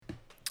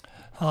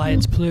Hi,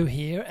 it's Blue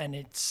here, and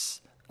it's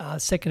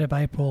 2nd of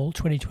April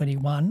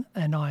 2021,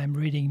 and I am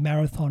reading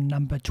marathon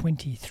number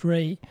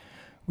 23,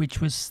 which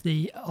was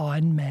the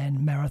Ironman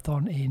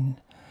marathon in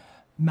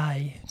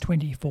May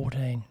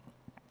 2014.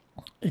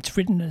 It's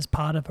written as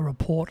part of a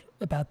report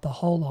about the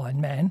whole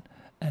Ironman,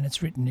 and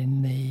it's written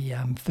in the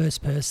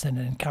first person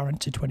and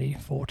current to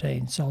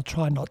 2014, so I'll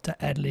try not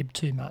to ad-lib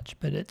too much,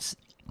 but it's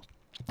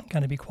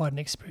going to be quite an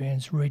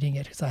experience reading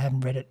it because I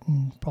haven't read it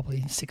in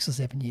probably 6 or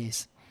 7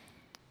 years.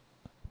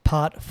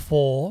 Part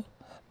 4,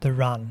 The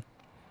Run,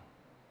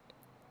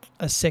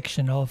 a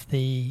section of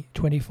the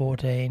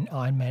 2014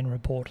 Ironman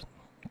report.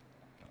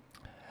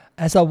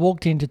 As I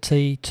walked into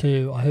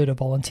T2, I heard a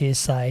volunteer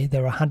say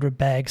there were 100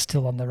 bags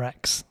still on the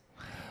racks.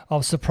 I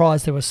was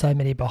surprised there were so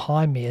many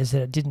behind me, as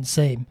it didn't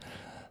seem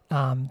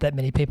that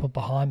many people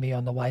behind me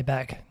on the way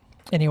back.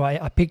 Anyway,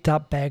 I picked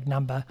up bag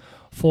number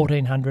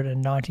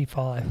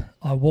 1495.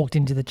 I walked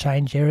into the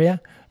change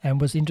area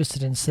and was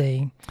interested in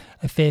seeing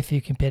a fair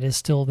few competitors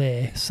still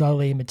there,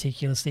 slowly and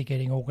meticulously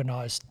getting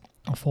organised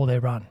for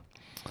their run.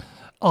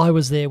 I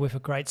was there with a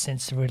great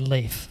sense of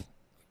relief.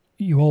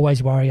 You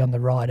always worry on the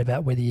ride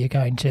about whether you're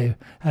going to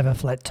have a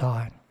flat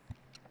tire.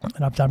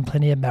 And I've done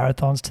plenty of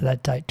marathons to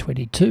that date,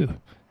 22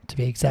 to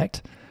be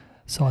exact,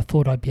 so I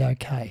thought I'd be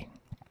okay.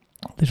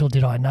 Little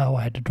did I know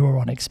I had to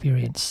draw on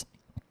experience.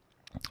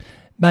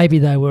 Maybe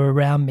they were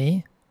around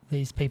me,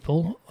 these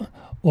people,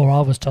 or I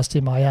was just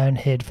in my own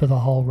head for the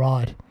whole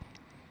ride.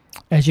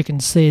 As you can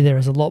see, there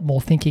is a lot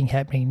more thinking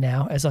happening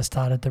now as I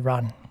started the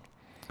run.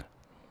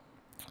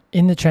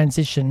 In the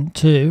transition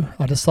too,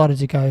 I decided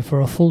to go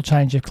for a full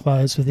change of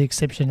clothes with the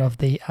exception of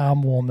the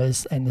arm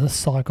warmers and the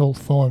cycle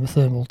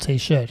thermal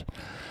t-shirt.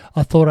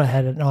 I thought I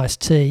had a nice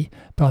tee,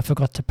 but I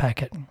forgot to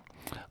pack it.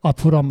 I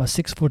put on my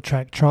 6-foot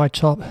track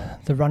tri-top,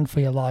 the Run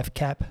for Your Life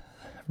cap,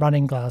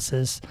 running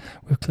glasses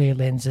with clear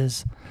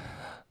lenses,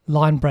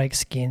 line brake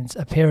skins,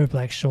 a pair of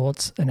black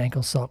shorts and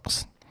ankle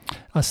socks.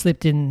 I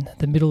slipped in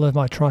the middle of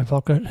my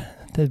tri-pocket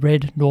the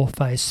red North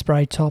Face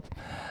spray top,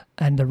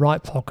 and the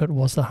right pocket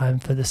was the home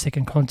for the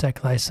second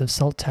contact lace of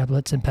salt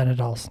tablets and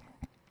Panadols.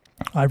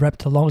 I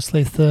wrapped a long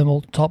sleeve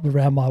thermal top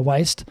around my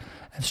waist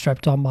and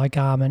strapped on my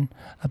Garmin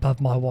above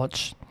my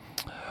watch,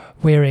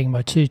 wearing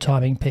my 2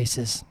 timing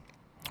pieces,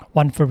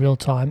 one for real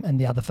time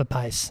and the other for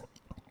pace.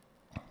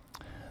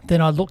 Then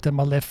I looked at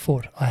my left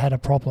foot. I had a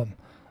problem.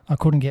 I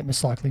couldn't get my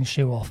cycling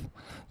shoe off.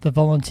 The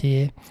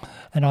volunteer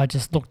and I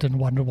just looked and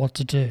wondered what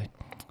to do.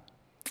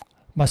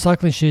 My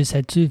cycling shoes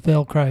had 2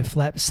 Velcro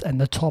flaps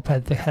and the top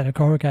had a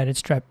corrugated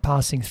strap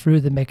passing through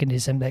the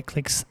mechanism that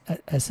clicks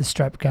as the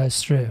strap goes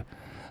through.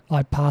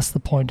 I passed the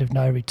point of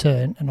no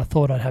return and I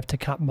thought I'd have to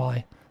cut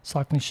my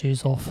cycling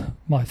shoes off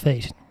my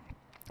feet.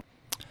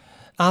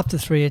 After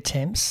 3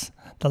 attempts,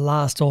 the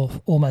last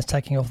almost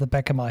taking off the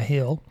back of my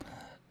heel,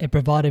 it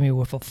provided me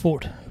with a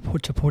foot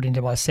to put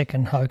into my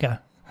second Hoka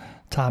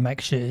tarmac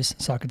shoes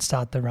so I could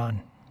start the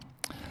run.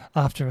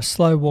 After a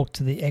slow walk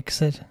to the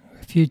exit,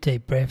 a few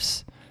deep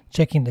breaths,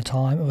 checking the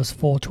time, it was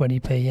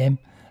 4:20 p.m,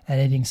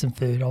 and eating some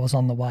food, I was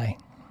on the way.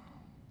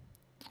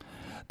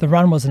 The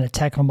run was an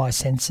attack on my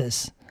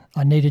senses.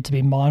 I needed to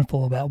be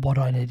mindful about what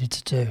I needed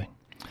to do.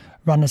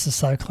 Runners are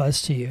so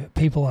close to you.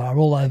 People are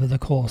all over the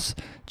course,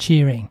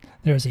 cheering.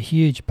 There is a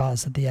huge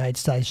buzz at the aid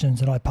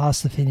stations, and I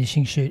passed the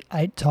finishing chute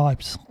 8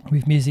 times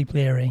with music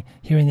blaring,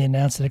 hearing the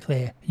announcer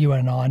declare, "You are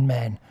an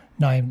Ironman,"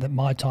 knowing that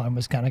my time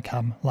was going to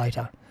come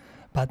later.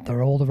 But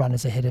all the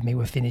runners ahead of me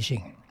were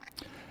finishing.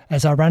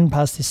 As I ran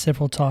past this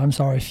several times,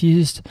 I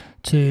refused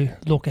to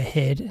look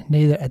ahead,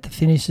 neither at the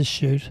finisher's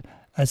chute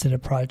as it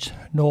approached,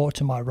 nor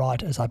to my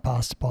right as I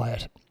passed by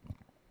it.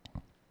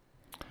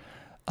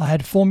 I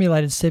had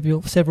formulated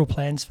several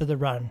plans for the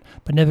run,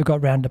 but never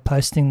got round to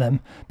posting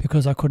them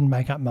because I couldn't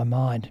make up my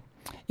mind.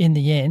 In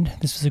the end,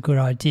 this was a good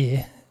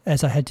idea,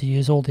 as I had to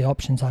use all the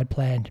options I'd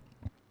planned.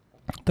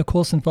 The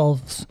course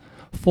involves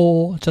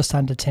 4 just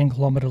under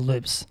 10-kilometre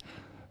loops.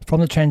 From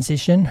the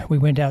transition, we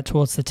went out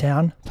towards the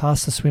town,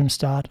 past the swim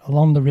start,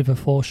 along the river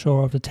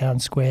foreshore of the town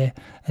square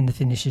and the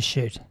finisher's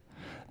chute.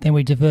 Then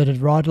we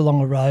diverted right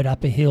along a road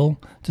up a hill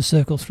to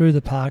circle through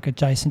the park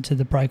adjacent to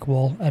the break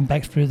wall and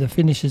back through the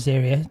finishers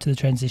area to the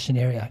transition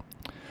area.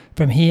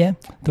 From here,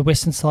 the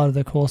western side of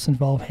the course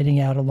involved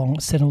heading out along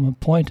Settlement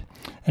Point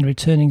and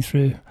returning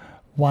through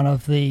one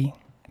of the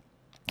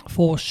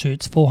 4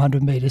 chutes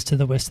 400 metres to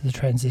the west of the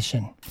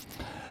transition.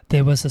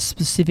 There was a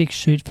specific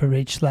chute for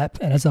each lap,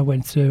 and as I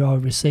went through, I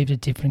received a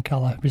different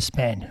colour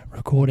wristband,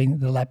 recording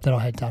the lap that I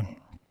had done.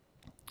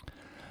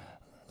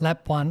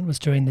 Lap 1 was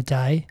during the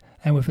day,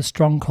 and with a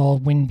strong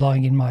cold wind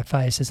blowing in my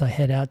face as I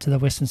head out to the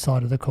western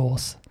side of the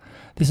course.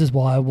 This is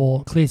why I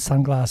wore clear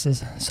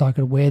sunglasses so I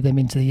could wear them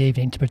into the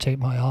evening to protect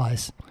my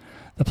eyes.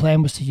 The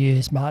plan was to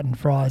use Martin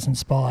Fry's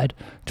inspired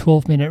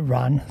 12-minute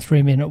run,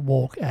 3-minute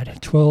walk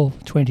at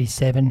 12,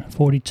 27,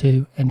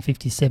 42 and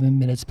 57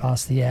 minutes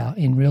past the hour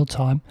in real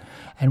time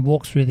and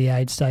walk through the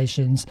aid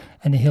stations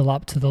and the hill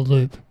up to the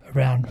loop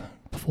around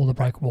before the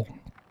break wall.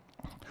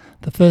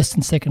 The first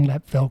and second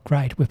lap felt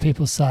great, with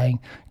people saying,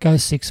 "Go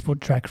 6-foot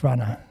track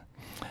runner.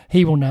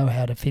 He will know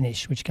how to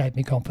finish," which gave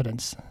me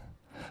confidence.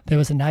 There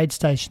was an aid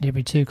station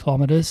every 2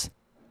 kilometres,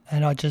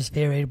 and I just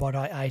varied what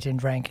I ate and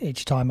drank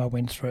each time I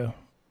went through.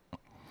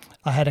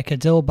 I had a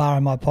Cadell bar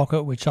in my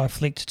pocket, which I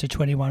flicked to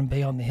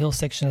 21B on the hill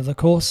section of the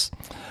course,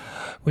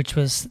 which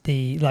was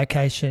the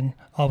location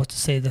I was to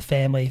see the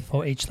family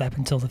for each lap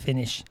until the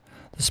finish.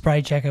 The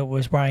spray jacket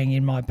was weighing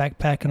in my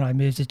backpack, and I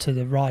moved it to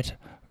the right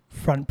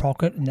front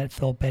pocket, and that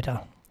felt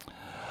better.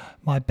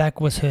 My back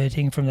was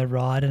hurting from the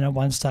ride, and at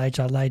one stage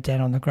I laid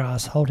down on the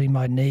grass, holding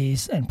my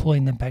knees and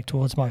pulling them back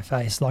towards my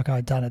face like I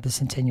had done at the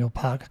Centennial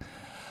Park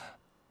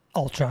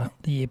Ultra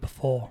the year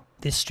before.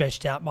 This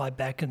stretched out my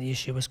back and the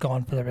issue was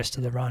gone for the rest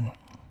of the run.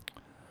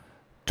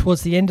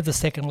 Towards the end of the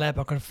second lap,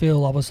 I could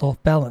feel I was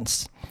off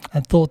balance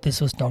and thought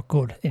this was not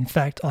good. In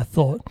fact, I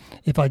thought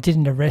if I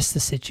didn't arrest the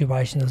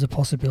situation, there was a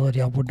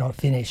possibility I would not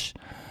finish.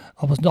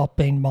 I was not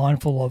being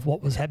mindful of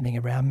what was happening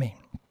around me.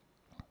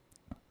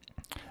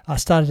 I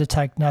started to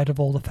take note of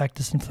all the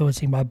factors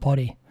influencing my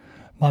body.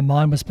 My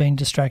mind was being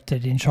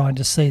distracted in trying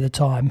to see the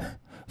time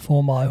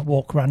for my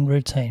walk-run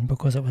routine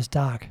because it was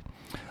dark.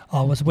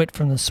 I was wet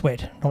from the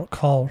sweat, not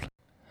cold.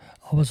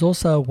 I was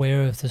also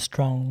aware of the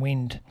strong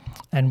wind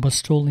and was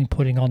still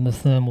putting on the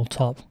thermal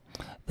top,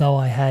 though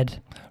I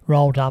had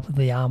rolled up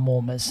the arm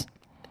warmers.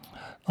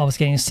 I was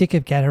getting sick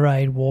of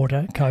Gatorade,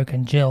 water, Coke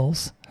and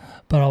gels,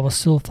 but I was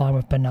still fine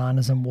with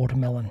bananas and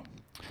watermelon.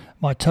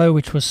 My toe,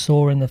 which was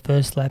sore in the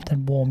first lap,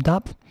 had warmed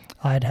up.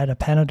 I had had a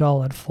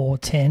Panadol at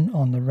 4:10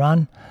 on the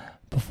run,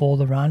 before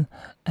the run,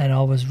 and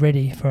I was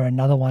ready for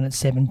another one at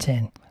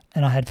 7:10,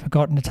 and I had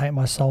forgotten to take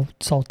my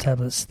salt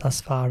tablets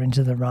thus far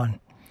into the run.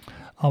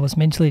 I was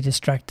mentally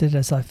distracted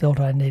as I felt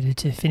I needed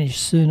to finish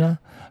sooner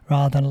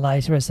rather than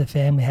later, as the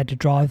family had to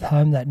drive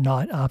home that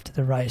night after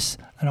the race,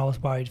 and I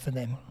was worried for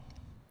them.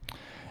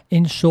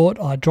 In short,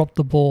 I dropped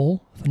the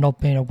ball for not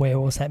being aware of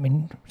what was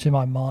happening to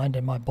my mind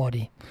and my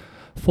body.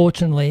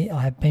 Fortunately,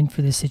 I have been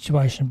through this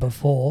situation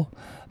before,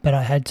 but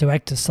I had to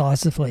act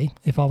decisively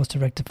if I was to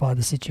rectify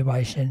the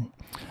situation.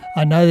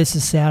 I know this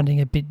is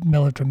sounding a bit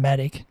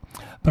melodramatic,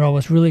 but I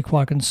was really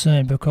quite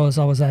concerned because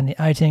I was only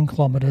 18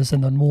 kilometres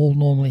and the wall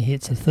normally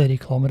hits at 30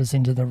 kilometres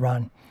into the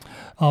run.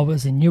 I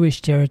was in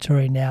newish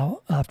territory now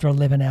after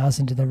 11 hours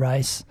into the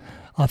race.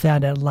 I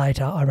found out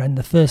later I ran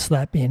the first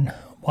lap in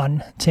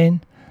 1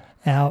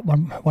 hour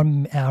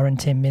and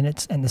 10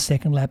 minutes and the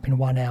second lap in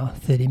 1 hour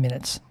 30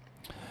 minutes.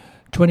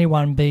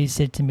 21B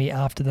said to me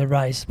after the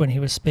race, when he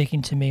was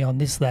speaking to me on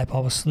this lap, I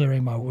was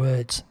slurring my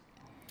words.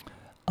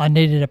 I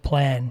needed a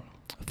plan.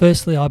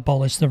 Firstly, I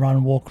abolished the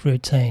run-walk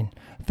routine,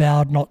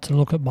 vowed not to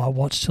look at my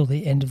watch till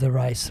the end of the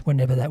race,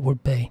 whenever that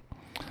would be.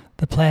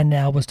 The plan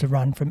now was to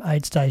run from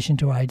aid station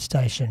to aid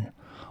station,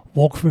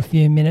 walk for a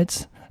few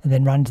minutes, and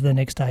then run to the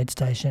next aid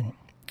station.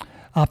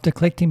 After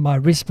collecting my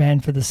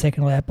wristband for the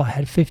second lap, I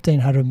had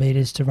 1,500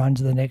 metres to run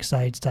to the next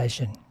aid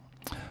station.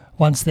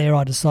 Once there,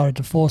 I decided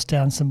to force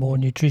down some more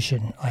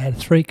nutrition. I had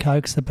 3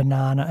 Cokes, a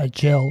banana, a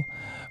gel,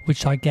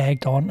 which I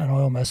gagged on and I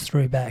almost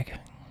threw back.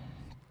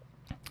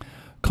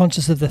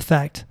 Conscious of the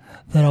fact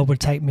that it would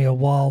take me a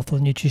while for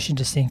the nutrition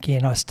to sink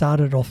in, I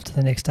started off to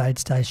the next aid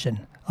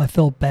station. I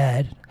felt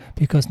bad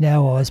because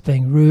now I was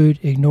being rude,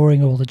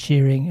 ignoring all the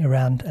cheering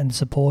around and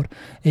support,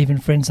 even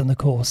friends on the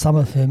course, some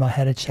of whom I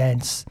had a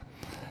chance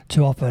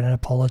to offer an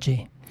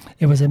apology.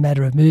 It was a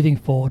matter of moving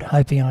forward,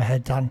 hoping I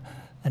had done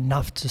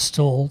enough to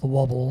stall the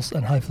wobbles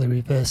and hopefully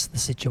reverse the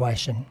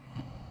situation.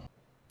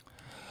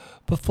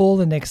 Before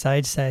the next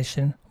aid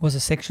station was a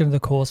section of the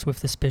course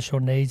with the special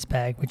needs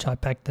bag, which I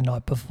packed the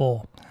night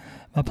before.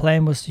 My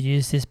plan was to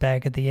use this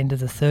bag at the end of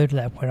the third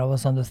lap when I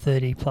was on the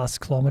 30+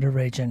 kilometre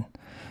region.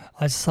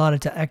 I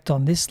decided to act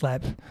on this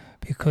lap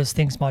because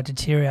things might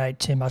deteriorate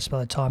too much by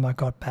the time I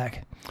got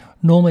back.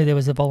 Normally there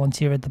was a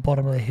volunteer at the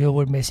bottom of the hill who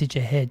would message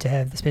ahead to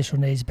have the special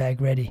needs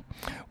bag ready.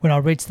 When I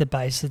reached the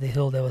base of the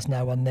hill, there was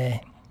no one there.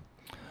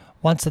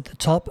 Once at the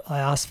top, I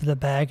asked for the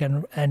bag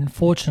and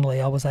fortunately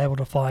I was able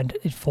to find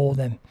it for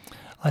them.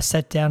 I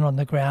sat down on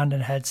the ground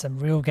and had some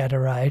real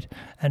Gatorade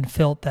and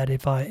felt that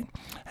if I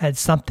had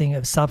something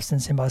of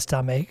substance in my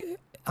stomach,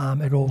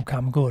 it all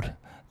come good.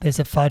 There's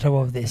a photo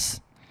of this.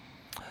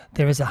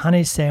 There is a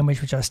honey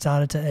sandwich which I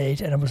started to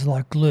eat and it was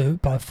like glue,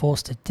 but I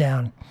forced it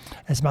down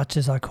as much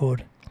as I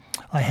could.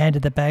 I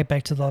handed the bag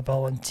back to the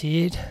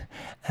volunteer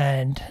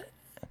and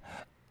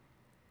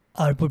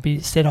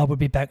said I would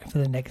be back for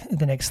the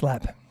next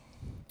lap.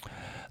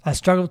 I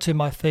struggled to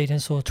my feet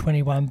and saw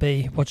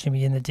 21B watching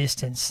me in the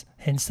distance,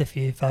 hence the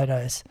few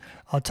photos.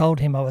 I told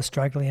him I was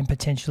struggling and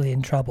potentially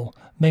in trouble.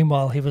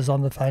 Meanwhile, he was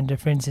on the phone to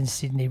friends in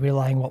Sydney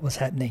relaying what was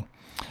happening.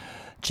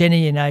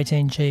 Jenny and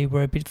 18G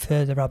were a bit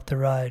further up the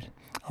road.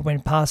 I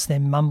went past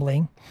them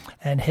mumbling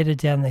and headed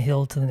down the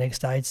hill to the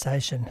next aid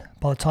station.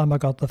 By the time I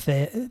got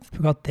there,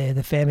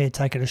 the family had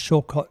taken a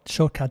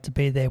shortcut to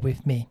be there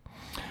with me.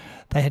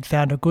 They had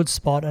found a good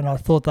spot and I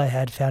thought they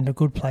had found a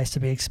good place to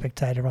be a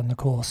spectator on the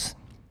course.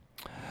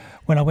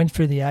 When I went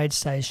through the aid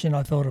station,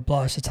 I felt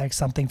obliged to take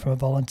something from a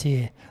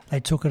volunteer. They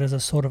took it as a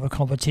sort of a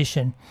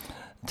competition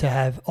to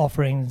have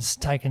offerings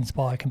taken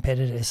by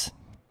competitors.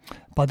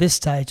 By this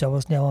stage, I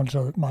was now on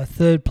to my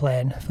third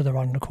plan for the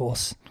run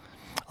course.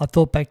 I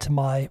thought back to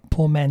my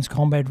poor man's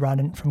comrade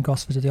run from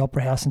Gosford to the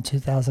Opera House in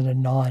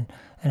 2009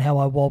 and how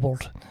I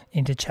wobbled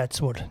into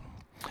Chatswood.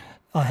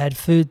 I had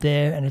food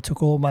there and it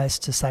took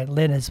almost to St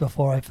Leonard's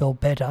before I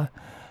felt better,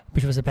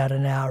 which was about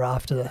an hour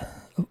after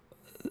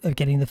of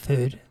getting the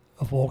food,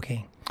 of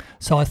walking.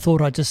 So I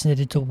thought I just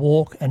needed to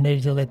walk and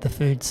needed to let the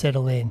food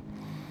settle in.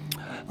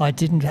 I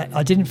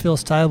didn't feel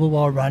stable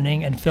while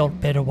running and felt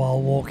better while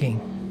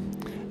walking.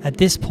 At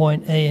this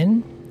point,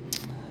 Ian,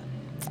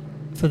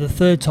 for the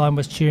third time,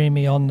 was cheering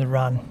me on the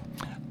run.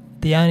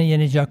 The only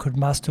energy I could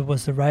muster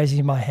was the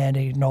raising my hand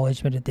in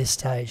acknowledgement at this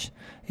stage.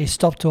 He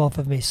stopped to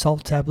offer me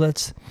salt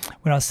tablets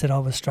when I said I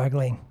was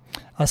struggling.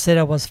 I said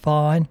I was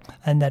fine,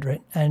 and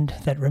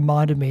that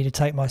reminded me to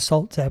take my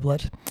salt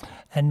tablet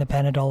and the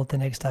Panadol at the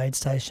next aid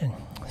station.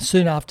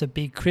 Soon after,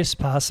 Big Chris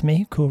passed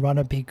me, cool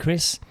runner Big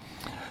Chris,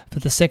 for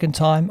the second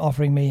time,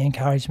 offering me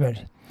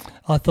encouragement.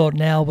 I thought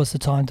now was the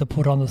time to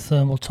put on the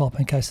thermal top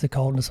in case the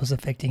coldness was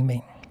affecting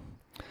me.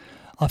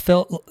 I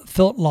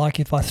felt like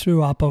if I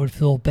threw up I would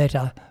feel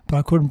better, but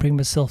I couldn't bring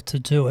myself to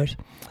do it,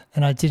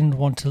 and I didn't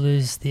want to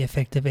lose the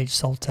effect of each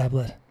salt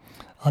tablet.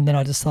 And then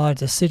I decided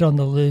to sit on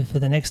the loo for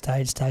the next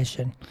aid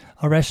station.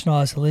 I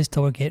rationalised at least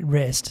I would get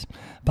rest,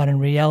 but in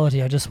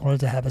reality I just wanted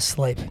to have a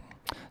sleep.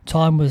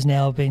 Time was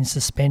now being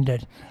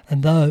suspended,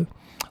 and though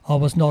I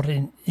was not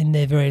in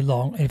there very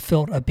long, it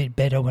felt a bit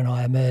better when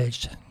I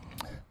emerged.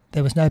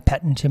 There was no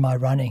pattern to my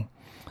running.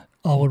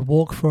 I would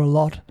walk for a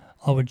lot.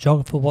 I would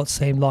jog for what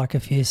seemed like a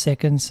few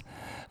seconds.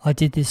 I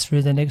did this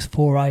through the next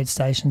 4 aid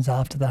stations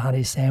after the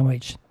honey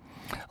sandwich.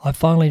 I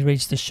finally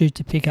reached the chute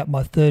to pick up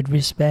my third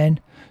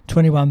wristband.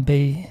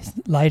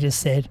 21B later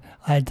said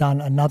I had done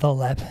another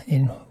lap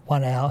in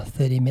 1 hour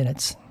 30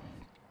 minutes.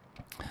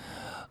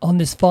 On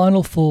this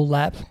final full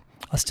lap,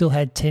 I still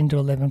had 10 to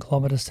 11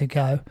 kilometres to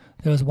go.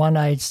 There was 1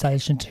 aid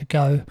station to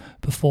go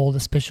before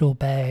the special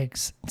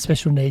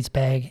needs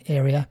bag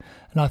area,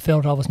 and I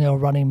felt I was now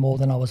running more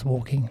than I was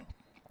walking.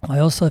 I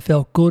also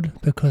felt good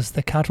because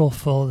the cut-off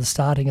for the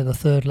starting of the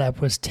third lap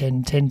was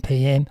 10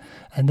 p.m,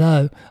 and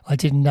though I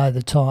didn't know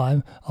the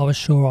time, I was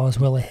sure I was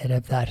well ahead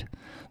of that.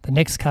 The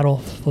next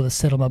cut-off for the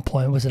settlement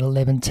point was at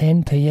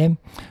 11:10 p.m,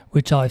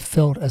 which I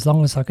felt as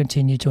long as I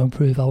continued to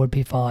improve I would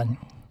be fine.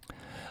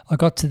 I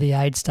got to the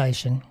aid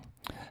station,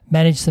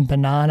 managed some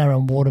banana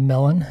and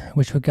watermelon,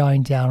 which were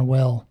going down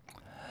well.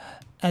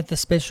 At the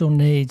special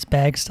needs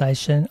bag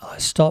station, I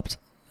stopped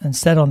and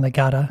sat on the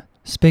gutter,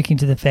 speaking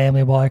to the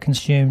family while I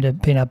consumed a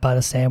peanut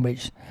butter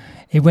sandwich.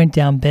 It went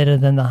down better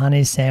than the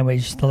honey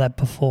sandwich the lap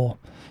before.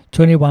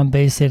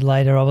 21B said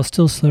later I was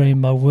still slurring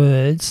my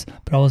words,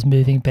 but I was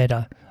moving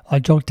better. I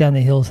jogged down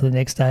the hill to the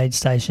next aid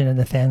station and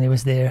the family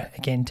was there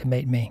again to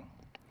meet me.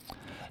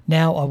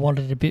 Now I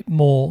wanted a bit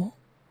more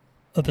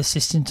of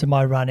assistance to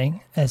my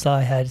running, as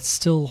I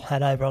still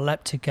had over a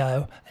lap to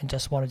go and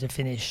just wanted to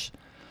finish.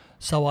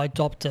 So I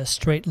adopted a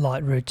street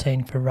light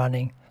routine for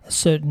running, a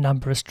certain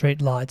number of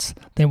street lights,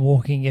 then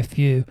walking a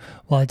few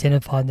while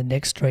identifying the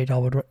next street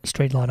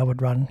light I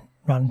would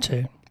run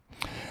to.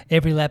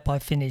 Every lap I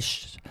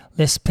finished,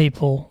 left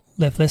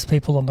less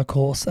people on the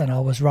course, and I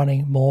was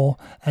running more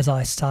as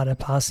I started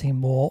passing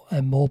more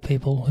and more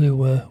people who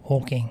were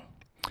walking.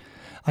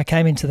 I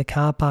came into the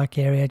car park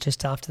area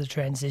just after the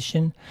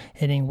transition,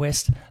 heading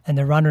west, and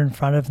the runner in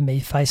front of me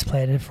face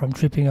planted from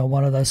tripping on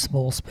one of those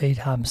small speed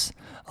humps.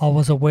 I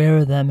was aware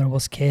of them and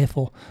was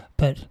careful,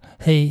 but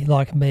he,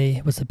 like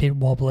me, was a bit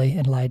wobbly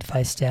and laid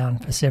face down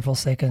for several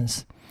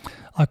seconds.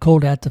 I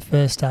called out to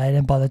first aid,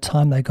 and by the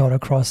time they got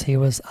across, he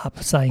was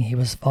up saying he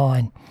was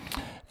fine.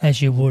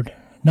 As you would.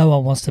 No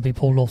one wants to be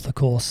pulled off the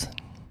course.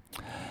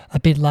 A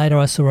bit later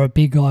I saw a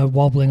big guy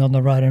wobbling on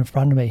the road in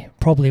front of me,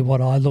 probably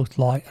what I looked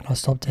like, and I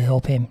stopped to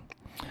help him.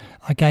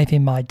 I gave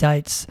him my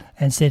dates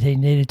and said he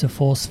needed to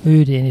force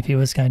food in if he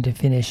was going to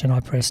finish, and I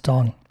pressed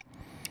on.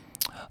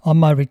 On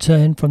my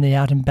return from the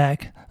out and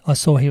back, I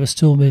saw he was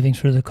still moving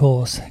through the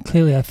course.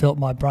 Clearly I felt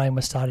my brain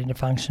was starting to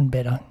function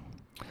better.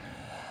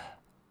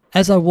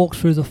 As I walked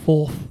through the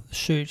fourth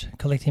chute,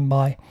 collecting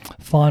my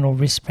final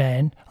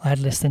wristband, I had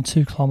less than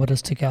 2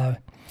 kilometres to go.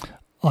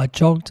 I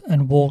jogged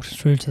and walked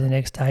through to the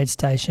next aid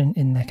station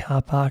in the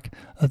car park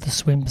of the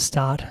swim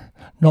start,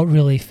 not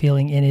really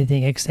feeling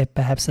anything except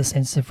perhaps a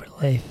sense of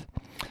relief.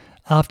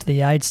 After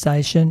the aid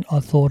station, I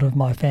thought of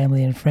my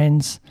family and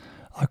friends.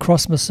 I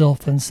crossed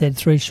myself and said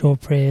 3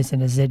 short prayers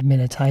and a Zen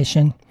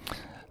meditation,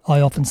 I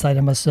often say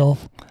to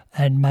myself,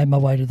 and made my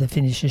way to the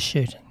finisher's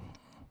chute.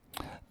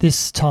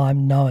 This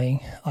time knowing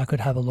I could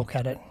have a look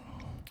at it.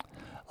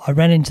 I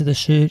ran into the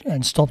chute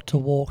and stopped to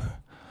walk,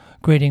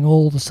 greeting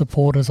all the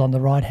supporters on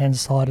the right-hand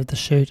side of the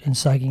chute and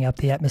soaking up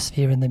the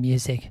atmosphere and the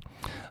music.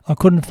 I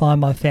couldn't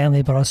find my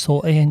family, but I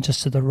saw Ian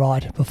just to the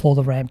right before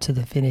the ramp to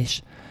the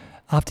finish.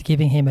 After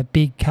giving him a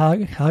big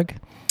hug,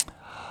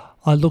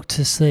 I looked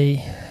to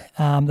see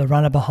the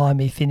runner behind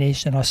me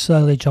finish, and I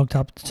slowly jogged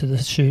up to the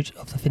chute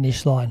of the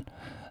finish line.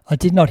 I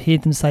did not hear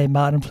them say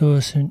Martin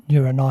Plewis,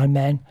 you're an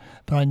Ironman,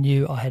 but I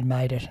knew I had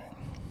made it.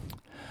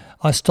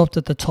 I stopped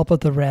at the top of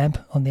the ramp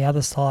on the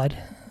other side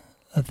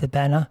of the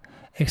banner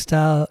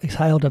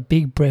exhaled a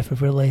big breath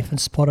of relief and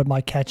spotted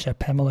my catcher,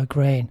 Pamela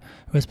Green,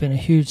 who has been a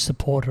huge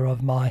supporter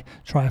of my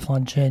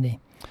triathlon journey.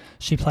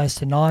 She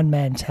placed an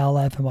Ironman towel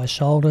over my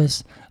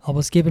shoulders. I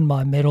was given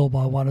my medal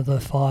by one of the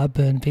fire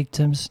burn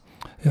victims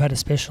who had a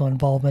special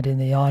involvement in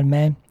the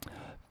Ironman.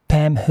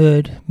 Pam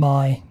heard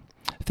my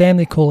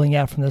family calling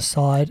out from the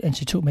side and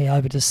she took me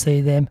over to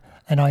see them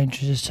and I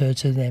introduced her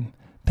to them.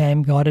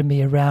 Pam guided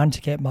me around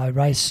to get my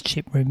race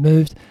chip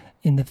removed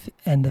and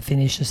the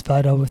finisher's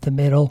photo with the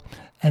medal,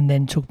 and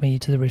then took me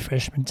to the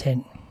refreshment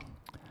tent.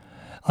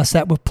 I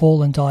sat with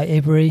Paul and Di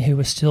Every, who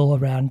were still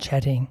around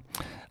chatting.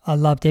 I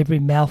loved every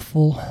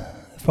mouthful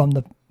from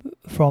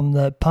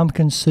the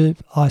pumpkin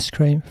soup, ice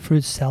cream,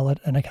 fruit salad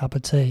and a cup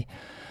of tea.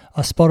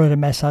 I spotted a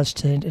massage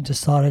tent and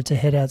decided to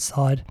head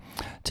outside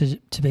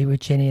to be with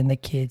Jenny and the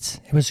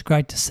kids. It was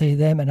great to see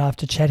them, and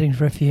after chatting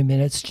for a few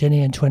minutes, Jenny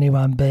and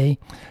 21B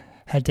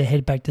had to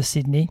head back to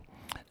Sydney,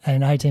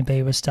 and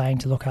 18B was staying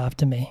to look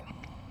after me.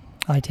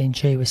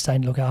 18G was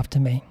staying to look after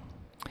me.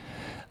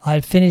 I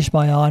had finished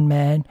my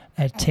Ironman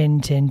at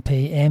 10:10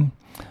 p.m.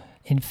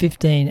 in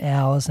 15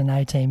 hours and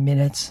 18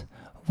 minutes,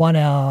 1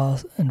 hour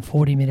and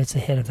 40 minutes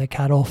ahead of the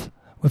cutoff,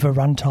 with a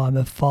run time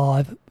of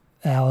 5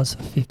 hours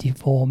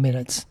 54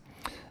 minutes.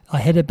 I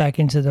headed back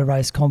into the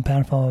race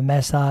compound for a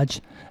massage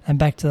and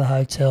back to the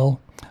hotel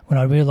when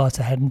I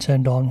realised I hadn't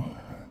turned off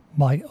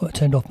my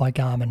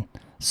Garmin.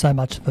 So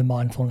much for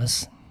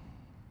mindfulness.